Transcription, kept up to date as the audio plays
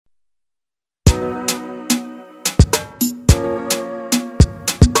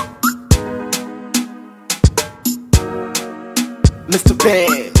Mr.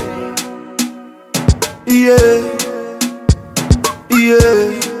 Ben. Yeah,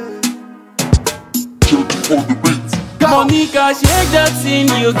 yeah. Monica, shake that thing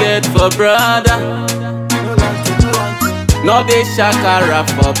you get for brother. No dey shakara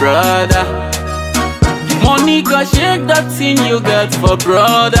for brother. Monica, shake that thing you get for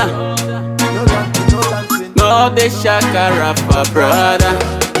brother. No dey shakara for brother.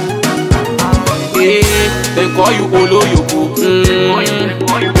 Hey, they call you Oloyoku.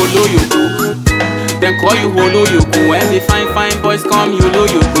 Oloyoku. Them call you Oloyoku. When the fine boys come, you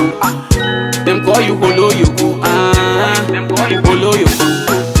Oloyoku. Them call you Oloyoku. Them call you Oloyoku.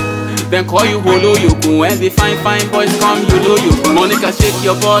 Them call you Oloyoku. When the fine boys come, you Oloyoku. Monica, shake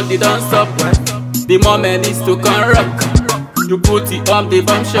your body, don't stop. The moment is to come rock. You put it on the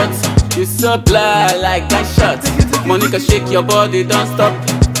bump shot. You supply like that shot. Monica, shake your body, don't stop.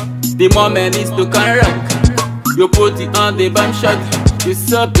 The moment is to come rock. You put it on the bump shot. You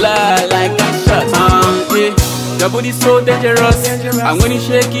supply like that shot. Yeah. Your body's so dangerous. And when you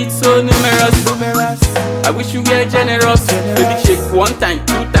shake it, so numerous. I wish you were generous. Baby, shake one time,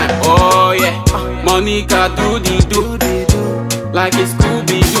 two time. Oh yeah. Monica, do the do. Like a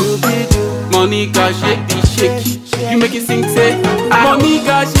Scooby-Doo. Monica, shake the shake. You make it sing, say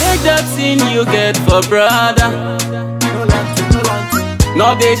Monica, shake that thing you get for brother.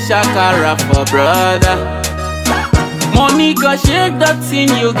 No dey shakara for brother. Monica, shake that thing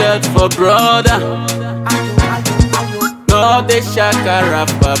you get for brother. No dey shakara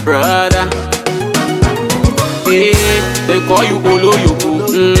for brother. Hey, they call you Oloyoku.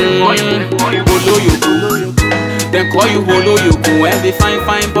 Oloyoku. Them call you Oloyoku. When the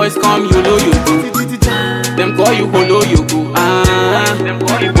fine boys come, you Oloyoku. Them call you Oloyoku. Them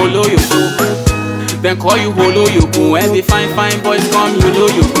call you Oloyoku. Them call you Oloyoku. When the fine boys come, you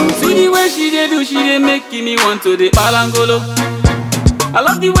Oloyoku. See the way she dey do, she dey making me want to the palangolo. I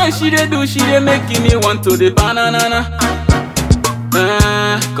love the way she dey do, she dey making me want to the banana.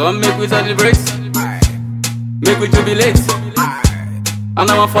 Come make we celebrate, make we jubilate. And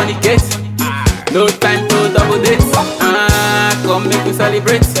I want funny case. No time to double date. Come make we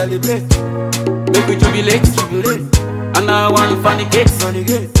celebrate, make we jubilate. And I want funny case.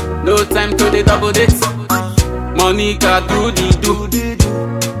 No time to the double date. Monica, do the do.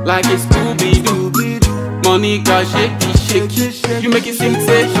 Like a Scooby-Doo. Monica, shake the shake. You make it sing,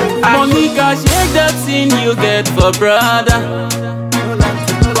 say Monica, shake that thing you get for brother.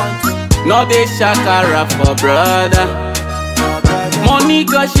 No dey shakara for brother.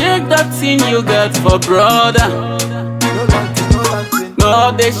 Monica, shake that thing you get for brother.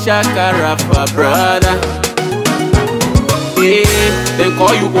 No dey shakara for brother. Hey, they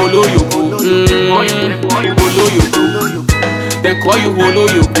call you Oloyoku. Oloyoku. They call you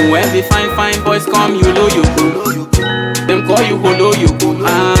Oloyoku. When the fine boys come, you Oloyoku. Them call you Oloyoku.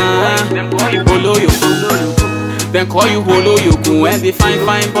 Them call you Oloyoku. Them call you Oloyoku. When the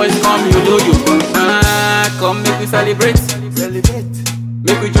fine boys come, you Oloyoku. Come make we celebrate,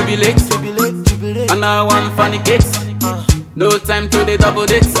 make we jubilate. And I want funny case. No time to the double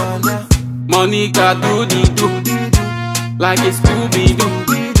date. Monica, do the do. Like a Scooby-Doo.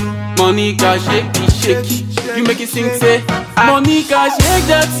 Monica, shake the shake. You make it sing, say Monica, shake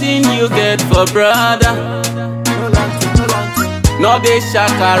that thing you get for brother. No dey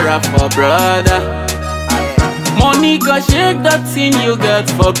shakara for brother. Monica, shake that thing you get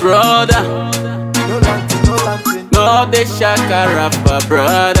for brother. No dey shakara for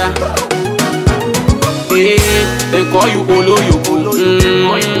brother. Hey, they call you Oloyoku.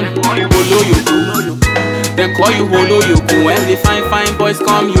 Oloyoku. Them call you Oloyoku. When the fine boys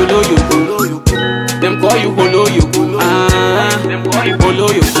come, you Oloyoku. Them call you Oloyoku. Them call you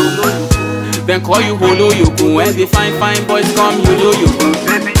Oloyoku. Them call you Oloyoku. When the fine boys come, you Oloyoku.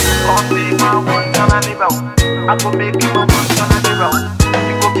 Baby, come be my one turn and live out. I go make you my one turn and live out.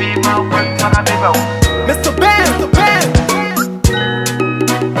 You go be my one turn and live out. Mr. Ben, Mr. Ben.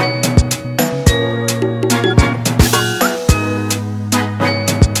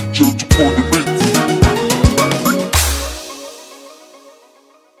 Just